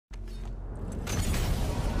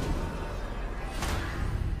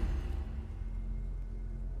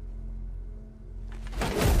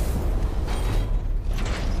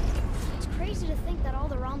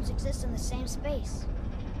space,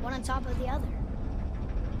 one on top of the other.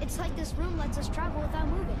 It's like this room lets us travel without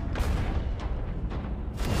moving.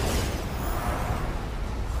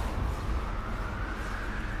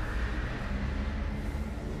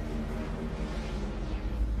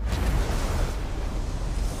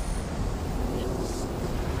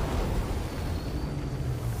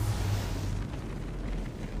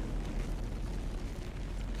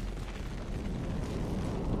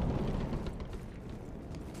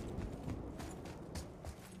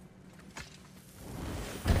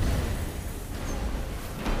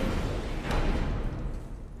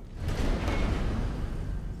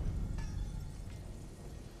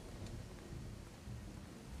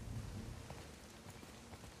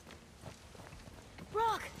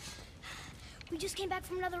 We just came back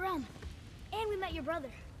from another realm. And we met your brother.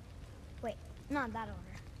 Wait, not in that order.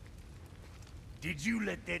 Did you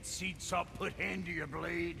let that seed salt put hand to your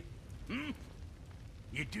blade? Hmm?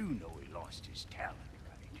 You do know he lost his talent,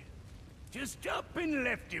 right? Just up and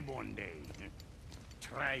left him one day.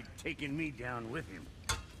 Tried taking me down with him.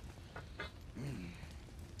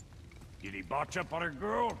 Did he botch up on a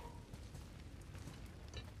girl?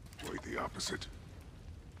 Quite the opposite.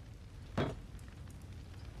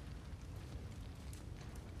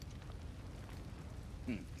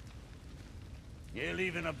 Yeah,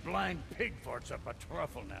 even a blind pig farts up a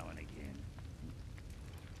truffle now and again.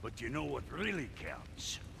 But you know what really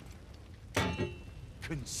counts?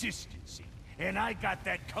 Consistency. And I got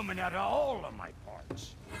that coming out of all of my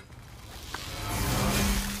parts.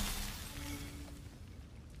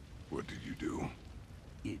 What did you do?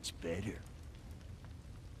 It's better.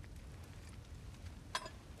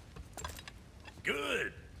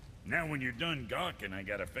 Good! Now when you're done gawking, I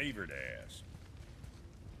got a favor to ask.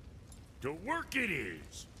 To work it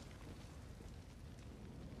is!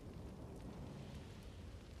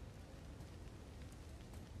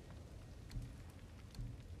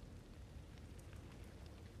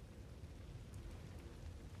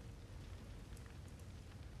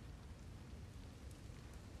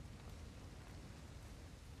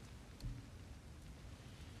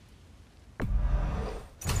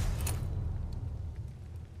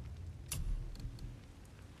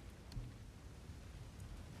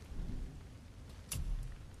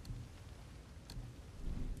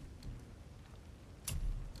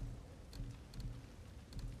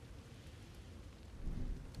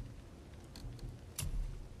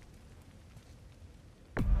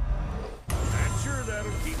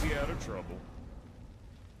 That'll keep you out of trouble.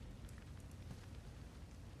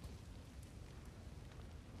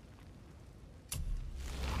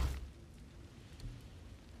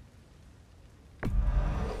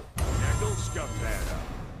 Now go stuff that up.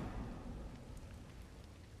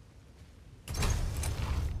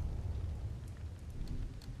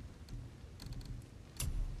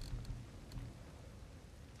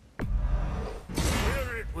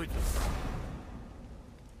 Share it with you.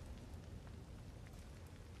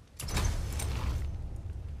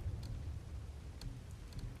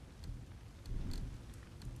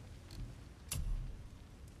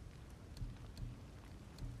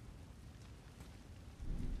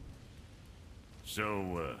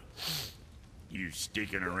 So, you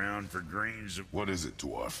sticking around for grains of... What is it,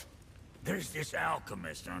 dwarf? There's this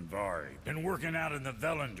alchemist on Vari. Been working out in the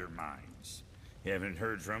Velander mines. Haven't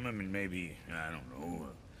heard from him in maybe, I don't know,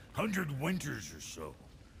 100 winters or so.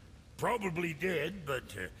 Probably dead, but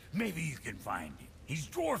maybe you can find him. He's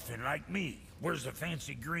dwarfing like me. Wears a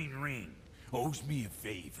fancy green ring. Owes me a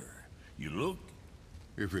favor. You look?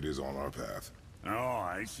 If it is on our path. Oh,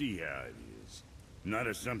 I see how it is. Not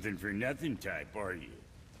a something-for-nothing type, are you?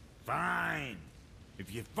 Fine.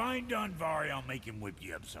 If you find Donvari, I'll make him whip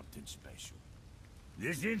you up something special.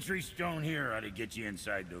 This entry stone here ought to get you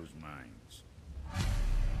inside those mines.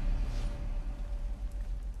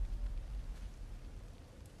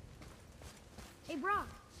 Hey, Brock.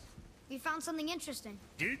 We found something interesting.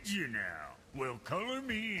 Did you now? Well, color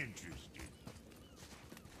me interested.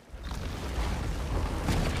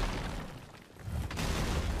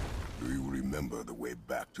 Do you remember the way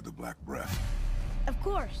back to the Black Breath? Of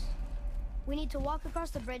course. We need to walk across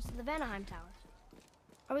the bridge to the Vanaheim Tower.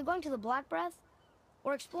 Are we going to the Black Breath?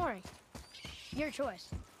 Or exploring? Your choice.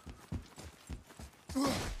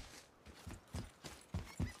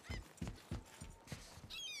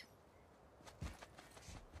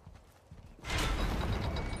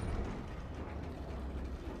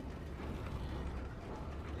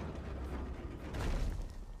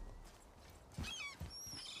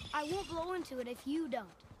 I won't blow into it if you don't.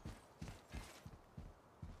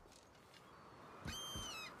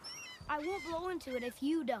 I won't blow into it if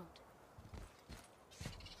you don't.